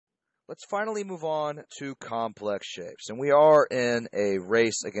let's finally move on to complex shapes. And we are in a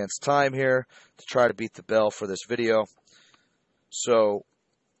race against time here to try to beat the bell for this video. So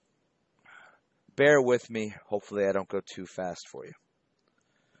bear with me. Hopefully I don't go too fast for you.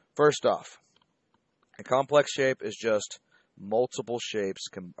 First off, a complex shape is just multiple shapes,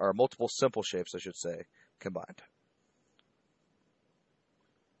 or multiple simple shapes, I should say, combined.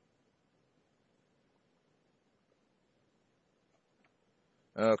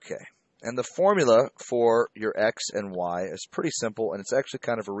 Okay, and the formula for your x and y is pretty simple, and it's actually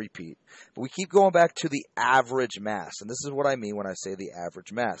kind of a repeat. But we keep going back to the average mass, and this is what I mean when I say the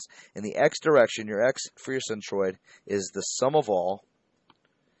average mass. In the x direction, your x for your centroid is the sum of all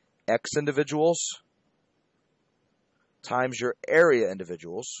x individuals times your area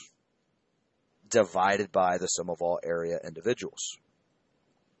individuals divided by the sum of all area individuals.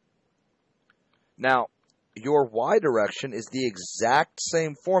 Now, your y direction is the exact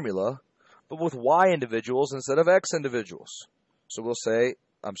same formula, but with y individuals instead of x individuals. So we'll say,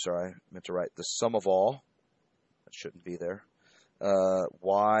 I'm sorry, I meant to write the sum of all. That shouldn't be there.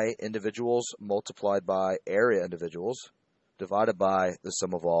 Y individuals multiplied by area individuals divided by the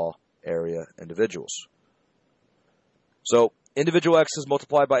sum of all area individuals. So individual x's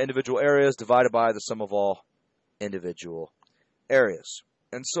multiplied by individual areas divided by the sum of all individual areas.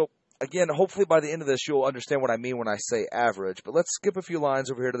 And so, again, hopefully by the end of this, you'll understand what I mean when I say average. But let's skip a few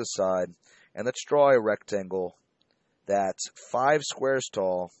lines over here to the side, and let's draw a rectangle that's 5 squares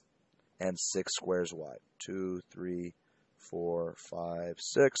tall and 6 squares wide. 2, 3, 4, 5,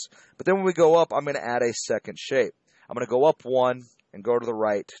 6. But then when we go up, I'm going to add a second shape. I'm going to go up 1 and go to the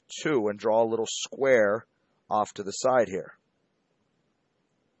right 2 and draw a little square off to the side here.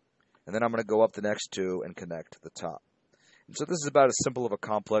 And then I'm going to go up the next 2 and connect the top. And so this is about as simple of a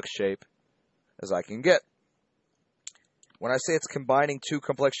complex shape as I can get. When I say it's combining two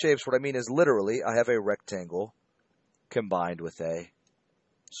complex shapes, what I mean is literally I have a rectangle combined with a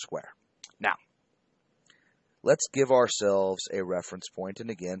square. Now, let's give ourselves a reference point. And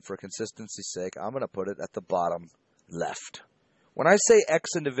again, for consistency's sake, I'm going to put it at the bottom left. When I say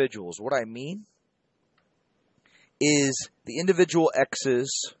x individuals, what I mean is the individual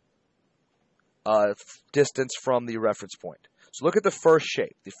x's distance from the reference point. So look at the first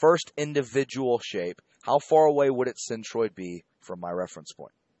shape, the first individual shape. How far away would its centroid be from my reference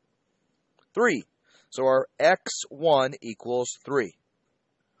point? 3. So our x1 equals 3.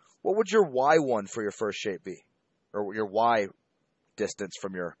 What would your y1 for your first shape be? Or your y distance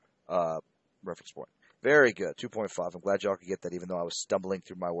from your reference point? Very good, 2.5. I'm glad y'all could get that even though I was stumbling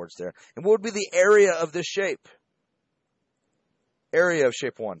through my words there. And what would be the area of this shape? Area of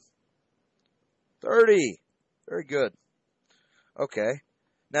shape 1. 30. Very good. Okay.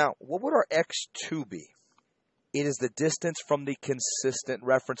 Now, what would our x2 be? It is the distance from the consistent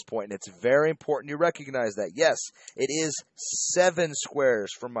reference point, and it's very important you recognize that. Yes, it is 7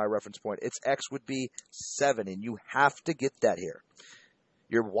 squares from my reference point. Its x would be 7, and you have to get that here.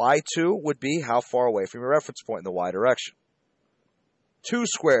 Your y2 would be how far away from your reference point in the y direction. 2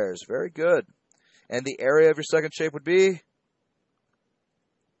 squares. Very good. And the area of your second shape would be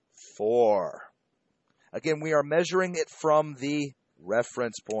 4. Again, we are measuring it from the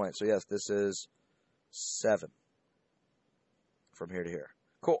reference point. So yes, this is 7 from here to here.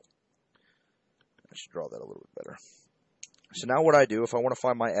 Cool. I should draw that a little bit better. So now what I do, if I want to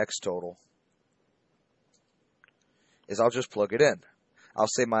find my x total, is I'll just plug it in. I'll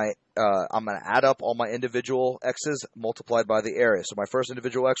say I'm going to add up all my individual x's multiplied by the area. So my first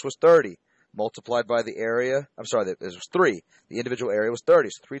individual x was 30 multiplied by the area. I'm sorry, it was 3. The individual area was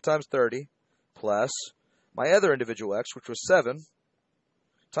 30. So 3 times 30 plus my other individual x, which was 7,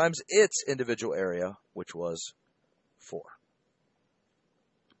 times its individual area, which was 4.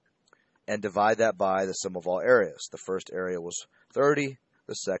 And divide that by the sum of all areas. The first area was 30.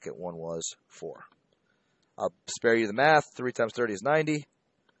 The second one was 4. I'll spare you the math. 3 times 30 is 90.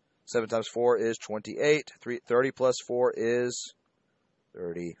 7 times 4 is 28. 30 plus 4 is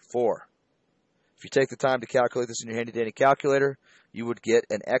 34. If you take the time to calculate this in your handy-dandy calculator, you would get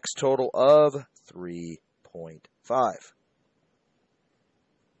an x total of 3.5.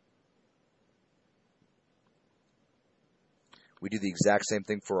 We do the exact same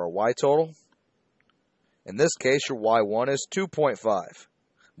thing for our y total. In this case, your y1 is 2.5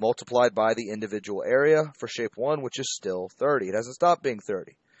 multiplied by the individual area for shape 1, which is still 30. It hasn't stopped being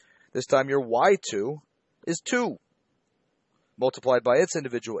 30. This time your y2 is 2 multiplied by its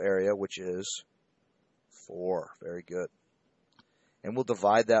individual area, which is 4. Very good. And we'll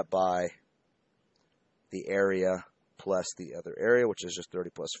divide that by the area plus the other area, which is just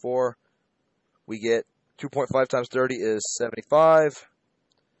 30 plus 4. We get 2.5 times 30 is 75,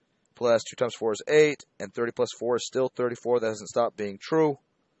 plus 2 times 4 is 8, and 30 plus 4 is still 34. That doesn't stop being true.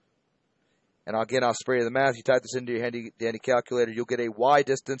 And again, I'll spare you the math. You type this into your handy calculator, you'll get a y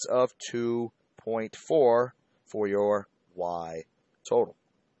distance of 2.4 for your y total.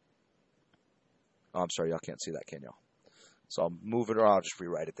 Oh, I'm sorry, y'all can't see that, can y'all? So I'll move it, or I'll just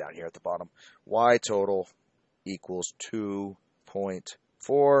rewrite it down here at the bottom. Y total equals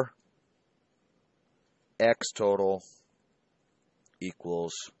 2.4. X total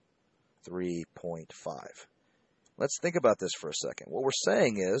equals 3.5. Let's think about this for a second. What we're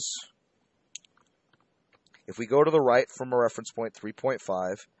saying is, if we go to the right from a reference point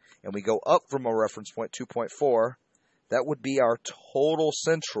 3.5, and we go up from a reference point 2.4, that would be our total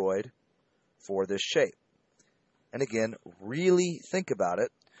centroid for this shape. And again, really think about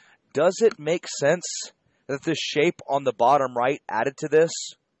it. Does it make sense that this shape on the bottom right added to this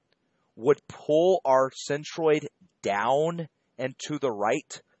would pull our centroid down and to the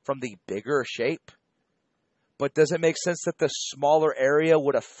right from the bigger shape? But does it make sense that the smaller area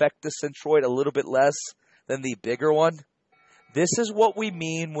would affect the centroid a little bit less than the bigger one? This is what we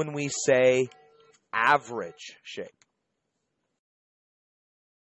mean when we say average shape.